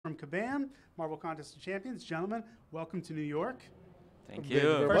kabam, Marvel Contest of Champions. Gentlemen, welcome to New York. Thank you.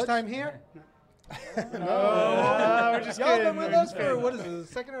 you. First time here? No, we're just Y'all kidding. been with us for, what is it,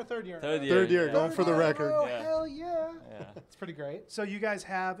 second or third year? Third year. Third year, yeah. going for the record. Oh, Yeah. hell yeah. Yeah. It's pretty great. So you guys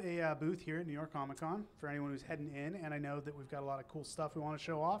have a booth here at New York Comic Con for anyone who's heading in, and I know that we've got a lot of cool stuff we want to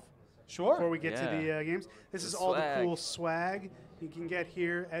show off Sure. before we get to Yeah. the games. This The is all the swag. cool swag you can get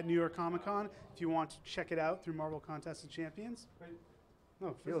here at New York Comic Con if you want to check it out through Marvel Contest of Champions.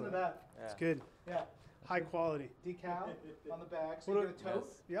 No, feel Listen to that. that. It's good. Yeah. High quality. Decal on the back, so What you do- get a tote.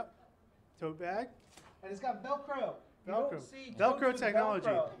 Yes. Yep. Tote bag. And it's got Velcro. You Velcro. don't see Velcro totes with technology.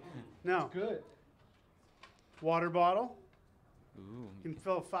 Velcro. No. Good. Water bottle. Ooh. You can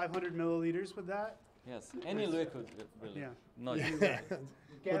fill 500 milliliters with that. Yes. Any liquid, really. Yeah. Not Yeah. just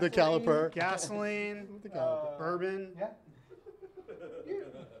With the Gasoline. caliper. Gasoline. With the caliper. Bourbon. Yeah.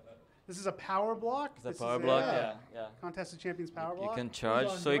 This is a power block. It's a This power is block. a, Yeah. Yeah. Contest of Champions power You block. can charge,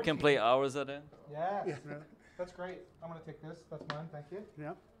 on so you your can team? play hours at it. Yeah. Yeah. That's great. I'm going to take this. That's mine. Thank you.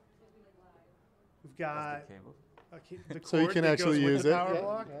 Yep. We've That's got the cable. the So you cord can that actually goes with use the it. power Yeah.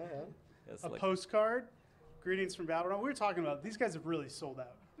 block. Yeah, yeah. Yes, A like postcard. Greetings from Battleground. We were talking about these guys have really sold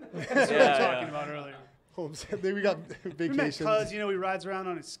out. That's Yeah, what we were yeah. talking about earlier. Homes. Then we got We met vacations. Cuz, he rides around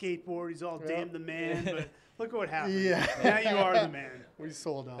on his skateboard. He's all Yeah. damn the man, but look at what happened. Yeah. Now you are the man. We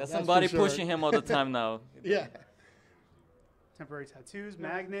sold out. there's that's somebody for sure. pushing him all the time now. Yeah. Temporary tattoos,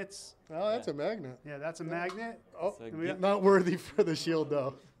 magnets. Oh, that's a magnet. Yeah, that's a magnet. Oh, So And we got, not worthy for the shield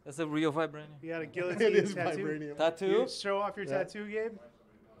though. That's a real vibranium. you got a It guillotine is tattoo. vibranium. Tattoo, You show off your Yeah. tattoo, Gabe.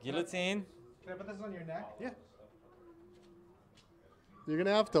 guillotine. Can I put this on your neck? Yeah. You're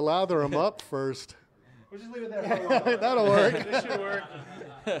gonna have to lather them up first. We'll just leave it there for a while. That'll work. This should work.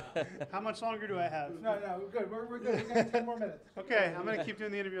 How much longer do I have? No, we're good. We're good. We got 10 more minutes. Okay, I'm gonna keep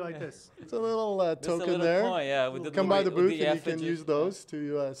doing the interview like this. It's a little There's a token little there. coin, yeah. With the Come by the with booth and you can effigy. use those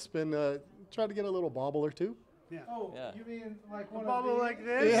to spin. Try to get a little bobble or two. Yeah. Oh, Yeah. you mean like A one bubble of these? like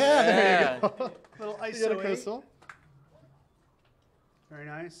this. Yeah, there Yeah. you go. Little You get a ISO 8. crystal. Very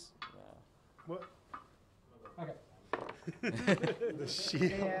nice. What? Okay. The shield.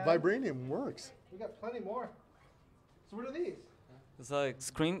 And- Vibranium works. We got plenty more. So what are these? It's like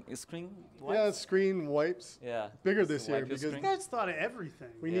screen. Yeah, screen wipes. Yeah. Bigger Just this to year wipe your because You screen. guys thought of everything.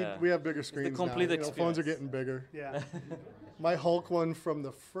 Yeah. we have bigger screens complete now. Phones are experience. getting bigger. Yeah. My Hulk one from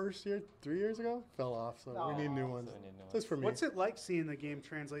the first year, 3 years ago, fell off. So we need new Aw. ones. So we need new Just for me. What's it like seeing the game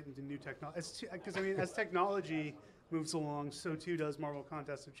translate into new technology? Because I mean, as technology moves along, so too does Marvel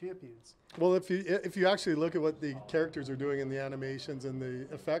Contest of Champions. Well, if you actually look at what the characters are doing in the animations and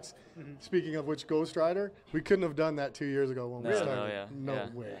the effects, speaking of which, Ghost Rider, we couldn't have done that 2 years ago when we No, started. no, yeah. No yeah,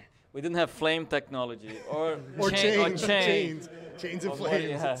 way. yeah. We didn't have flame technology or Or chain. chains and Or flames.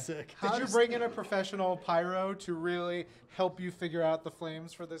 yeah. It's sick. Did you bring in a professional pyro to really help you figure out the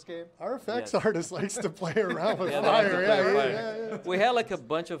flames for this game? Our effects Yes. artist likes to play around with Yeah, they like to fire. play Yeah, with yeah, fire. yeah, yeah. We had like a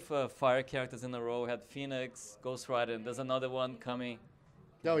bunch of fire characters in a row. We had Phoenix, Ghost Rider, and there's another one coming.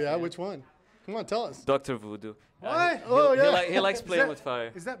 Oh yeah, which one? Come on, tell us. Dr. Voodoo. What? Oh, yeah. He likes playing that- with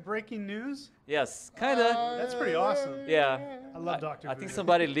fire. Is that breaking news? Yes, kinda. That's pretty awesome. Yeah. I love Dr. I think Voodoo.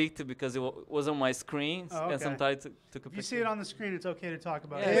 somebody leaked it because it was on my screen, Oh, okay. and somebody took a If picture. you see it on the screen, it's okay to talk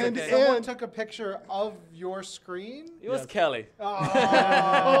about Yeah, it. it's And- okay. Someone took a picture of your screen? It was Yes. Kelly.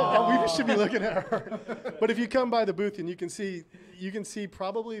 Oh, we should be looking at her. But if you come by the booth and you can see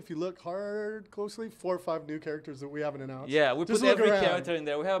probably if you look hard closely 4 or 5 new characters that we haven't announced. Yeah, we Just put look every around. character in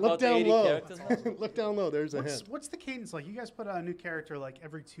there. We have Look about down 80 low. characters now. Look down low. There's a hint. What's the cadence like? You guys put out a new character like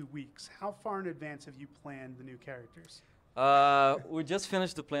every 2 weeks. How far in advance have you planned the new characters? We just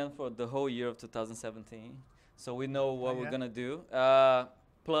finished the plan for the whole year of 2017, so we know what yeah? we're gonna do.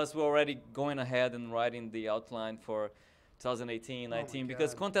 Plus, we're already going ahead and writing the outline for 2018, 19,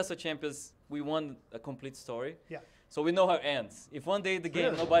 because God. Contest of Champions, we want a complete story. Yeah. So we know how it ends. If one day the game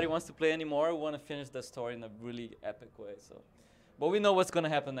Really? nobody wants to play anymore, we want to finish the story in a really epic way. So, but we know what's gonna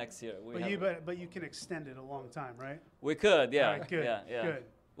happen next year. But you can extend it a long time, right? We could, yeah, All right, good. yeah. Good.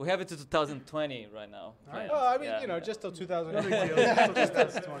 We have it to 2020 right now. All right. planned. Oh, I mean, Yeah, yeah. just till No 2008. big deal. Still just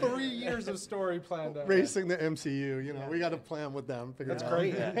does 20. 3 years of story planned out. Racing the MCU, we got to plan with them. Figure That's it out.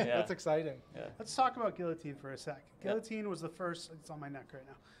 great. Yeah, yeah. That's exciting. Yeah. Let's talk about Guillotine for a sec. Yeah. Guillotine was the first, it's on my neck right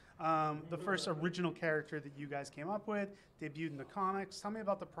now, the first original character that you guys came up with, debuted in the comics. Tell me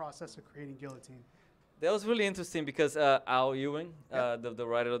about the process of creating Guillotine. That was really interesting because Al Ewing, Yep. the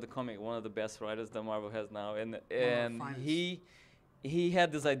writer of the comic, one of the best writers that Marvel has now, and finest. he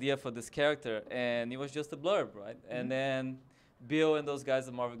had this idea for this character, and it was just a blurb, right? And then Bill and those guys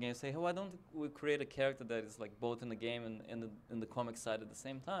at Marvel Games say, hey, why don't we create a character that is like both in the game and in the comic side at the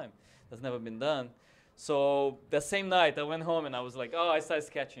same time? That's never been done. So the same night I went home and I was like, oh, I started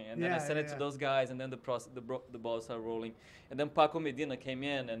sketching, and then I Yeah, sent it yeah. to those guys, and then the ball started rolling, and then Paco Medina came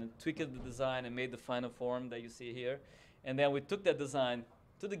in and tweaked the design and made the final form that you see here, and then we took that design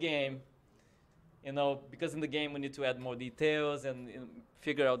to the game, because in the game we need to add more details and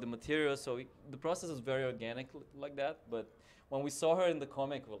figure out the material. So the process was very organic like that. But when we saw her in the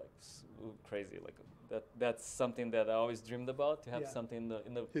comic, we're like crazy, like. That's something that I always dreamed about, to have Yeah. something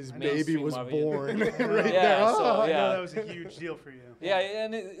in the His mainstream baby was Marvel universe. born right Yeah, there. so, Oh, I know yeah. that was a huge deal for you. Yeah,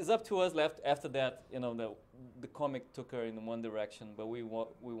 and it's up to us left after that. The comic took her in one direction, but we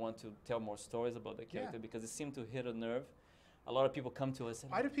want to tell more stories about the character because it seemed to hit a nerve. A lot of people come to us.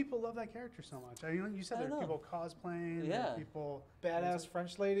 And, Why do people love that character so much? I mean, you said I there don't are know. people cosplaying, there Yeah. are people. Badass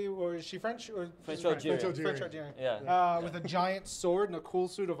French lady, or is she French? Or French she's Algerian. French Algerian. Yeah. With a giant sword and a cool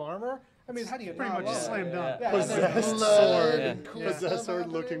suit of armor. I mean, how do you Pretty not much love slam it? dunk. Yeah, and there's Possessed blood sword. and cool stuff Possessor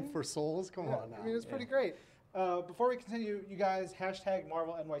looking happening. for souls. Come Yeah, on now. I mean, it's pretty great. Before we continue, you guys, hashtag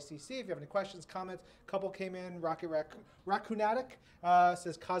Marvel NYCC. If you have any questions, comments, couple came in. Raccoonatic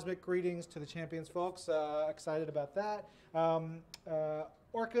says cosmic greetings to the champions, folks. Excited about that.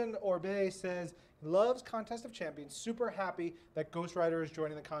 Orkan Orbe says loves Contest of Champions. Super happy that Ghost Rider is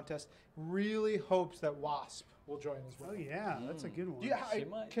joining the contest. Really hopes that Wasp will join as well. Oh yeah, that's a good one. Yeah, She I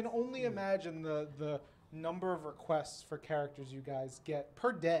might. can only imagine the number of requests for characters you guys get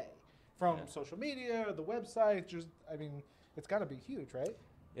per day from social media, the website. It's got to be huge, right?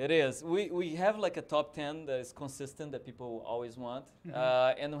 It is. We have like a top 10 that is consistent that people always want,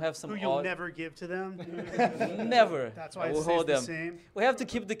 and we have some Who you'll odd- never give to them. never. That's why it we'll stays hold the them. same. We have to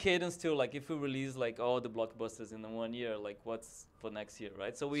keep the cadence too. Like if we release like all the blockbusters in the 1 year, like what's for next year,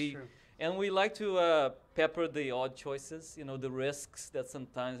 right? So It's true. we like to pepper the odd choices. The risks that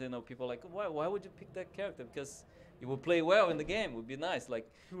sometimes people are like, why would you pick that character? Because it will play well in the game. It would be nice.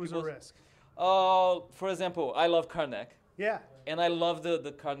 Like Who was a people- risk? For example, I love Karnak. Yeah. And I love the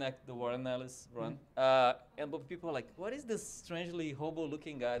Karnak, the Warren Ellis run. But people are like, what is this strangely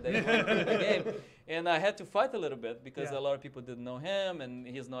hobo-looking guy that you want to play the game? And I had to fight a little bit because Yeah. a lot of people didn't know him, and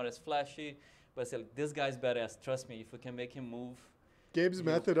he's not as flashy. But I said, this guy's badass. Trust me, if we can make him move. Gabe's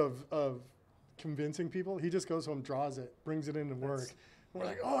method of convincing people, he just goes home, draws it, brings it into work. We're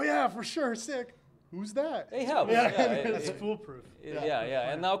like, oh yeah, for sure, sick. Who's that? They help. Yeah. It's foolproof.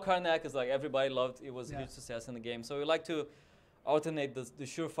 Yeah. And now Karnak is like, everybody loved. It was a Yeah. huge success in the game. So we like to alternate the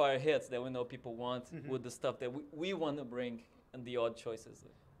surefire hits that we know people want with the stuff that we want to bring and the odd choices.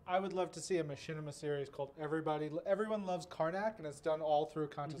 I would love to see a machinima series called Everyone Loves Karnak, and it's done all through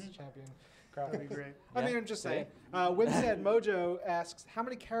Contest of Champion That'd graphics. be great. I Yeah. mean, I'm just saying. Wimsad Mojo asks, how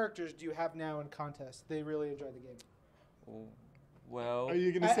many characters do you have now in Contest? They really enjoy the game. Oh, well. Are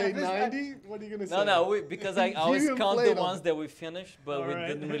you going to I- say I'm just- 90? What are you going to say? No, because I always You count the inflate 'em. ones that we finished, but All we right.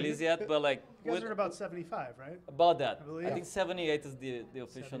 didn't release yet. But like, You guys with- are about 75, right? about that, I believe. I think 78 is the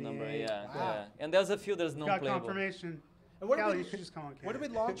official number. 78. Yeah, Wow. yeah. And there's a few there's no Got playable. confirmation. And what Callie, did you we, should just come on what did camera.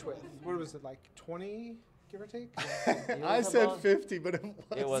 we launch with? What was it, like 20, give or take? It I was said about- 50, but it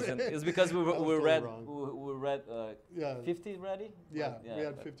wasn't. It wasn't. It's because we I was we totally read wrong. we read Yeah. 50 ready. Yeah, But, we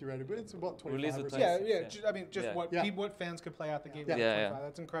had 50 ready, but it's about 25 Release or the so. Yeah, 26, yeah. I mean, just Yeah. what Yeah. what fans could play out the game. Yeah. with Yeah, 25.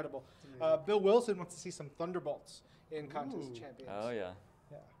 That's incredible. amazing. Bill Wilson wants to see some Thunderbolts in Contest of Ooh. Champions. Oh yeah.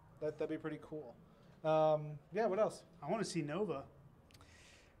 Yeah, that'd be pretty cool. Yeah, what else? I want to see Nova.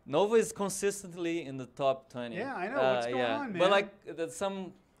 Nova is consistently in the top 20. Yeah, I know. What's going on, man? But like, there's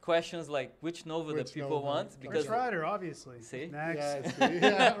some questions like which Nova Which that people Nova? want Rich because Rider, obviously. See? Next.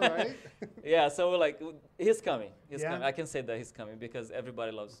 Yeah, right? yeah. So we're like, he's coming. He's Yeah? coming. I can say that he's coming because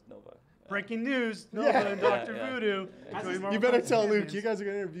everybody loves Nova. Breaking news: Nova Yeah. and Dr. Yeah, yeah. Voodoo. Yeah. join Marvel You better Contest tell Luke. Champions. You guys are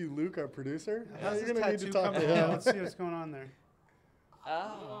going to interview Luke, our producer. How's You're his going to need to tattoo talk to coming Yeah, him. let's see what's going on there.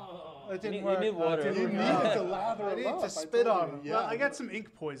 Ah. It didn't You work. need water. It You didn't needed work. to lather I him need up, to I spit told on you. him. Yeah. Well, I got some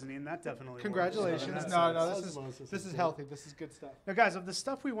ink poisoning. That definitely works. Congratulations. That's No, it. no, this Osmosis is is healthy. This is good stuff. Now, guys, of the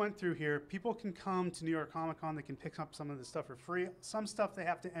stuff we went through here, people can come to New York Comic Con. They can pick up some of the stuff for free. Some stuff they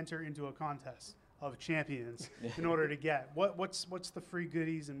have to enter into a contest of champions in order to get. What's the free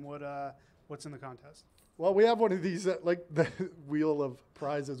goodies and what's in the contest? Well, we have one of these, like the wheel of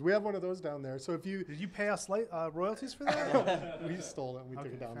prizes. We have one of those down there. So if you, Did you pay us royalties for that? we stole it and we took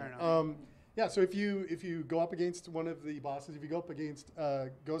Okay, it down fair there. enough. Yeah, so if you go up against one of the bosses, if you go up against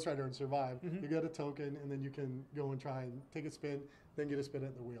Ghost Rider and survive, you get a token, and then you can go and try and take a spin, then get a spin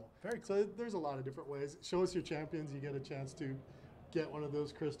at the wheel. Very cool. So there's a lot of different ways. Show us your champions. You get a chance to get one of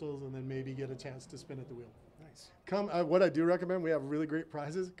those crystals, and then maybe get a chance to spin at the wheel. Nice. Come. What I do recommend, we have really great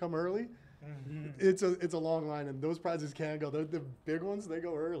prizes. Come early. It's a long line, and those prizes can go. The big ones, they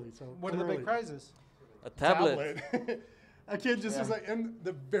go early. So What are come the big early. prizes? A tablet. A kid just was like, and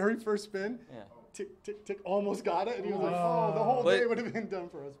the very first spin, Yeah. tick, tick, tick, almost got it. And he was like, oh, the whole But- day would have been done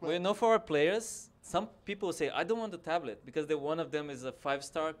for us. But Well, you know, for our players, some people say, I don't want the tablet because one of them is a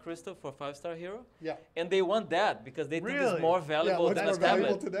 5-star crystal for 5-star hero. yeah. And they want that because they think Really? it's more Yeah, valuable what's than more a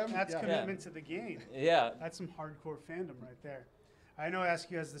valuable tablet. to them? That's yeah. commitment to the game. Yeah. That's some hardcore fandom right there. I know I ask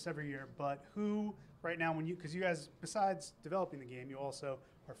you guys this every year, but who right now, because you guys, besides developing the game, you also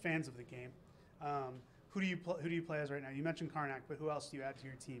are fans of the game. Who do you play as right now? You mentioned Karnak, but who else do you add to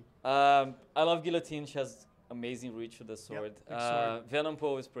your team? I love Guillotine. She has amazing reach with the sword. big sword. Venom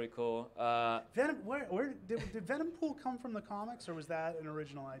Pool is pretty cool. Venom, where did Venom Pool come from the comics, or was that an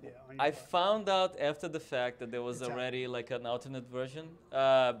original idea on your I part? found out after the fact that there was It's out. already like an alternate version,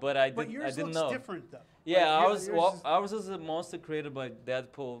 but I But didn't. yours I didn't looks know. different though. Yeah, Like, ours, yours is- ours is a monster created by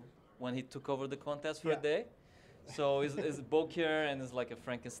Deadpool when he took over the contest for Yeah. a day. So it's bulkier and it's like a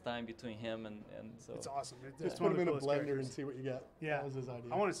Frankenstein between him and so. It's awesome. Just one put of them in the a coolest blender characters. and see what you get. Yeah. That was his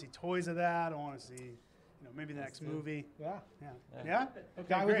idea. I want to see toys of that. I want to see, maybe the next That's it. movie. Yeah. Yeah. Yeah. Yeah.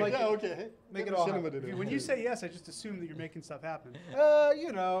 Okay. I would great. like yeah, okay. Make Get it all cinema happen. to do. When you say yes, I just assume that you're making stuff happen.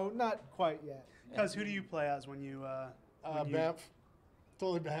 Not quite yet. Because who do you play as when you? when you- Banff.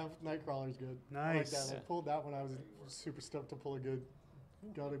 Totally Banff. Nightcrawler's good. I like Nice. that. I Yeah. pulled that when I was super stoked to pull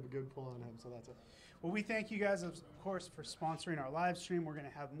got a good pull on him, so that's it. Well, we thank you guys, of course, for sponsoring our live stream. We're going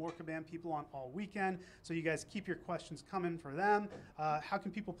to have more Kabam people on all weekend, so you guys keep your questions coming for them. How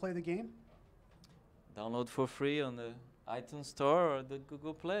can people play the game? Download for free on the iTunes Store or the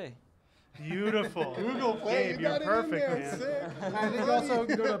Google Play. Beautiful. Google Play, Gabe, you you're got it in perfect, there. man. Sick. I think also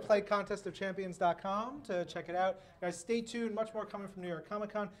go to playcontestofchampions.com to check it out. Guys, stay tuned. Much more coming from New York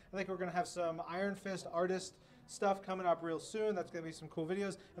Comic Con. I think we're going to have some Iron Fist artist stuff coming up real soon. That's going to be some cool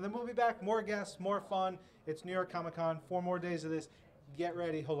videos. And then we'll be back. More guests, more fun. It's New York Comic Con. 4 more days of this. Get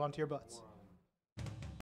ready. Hold on to your butts.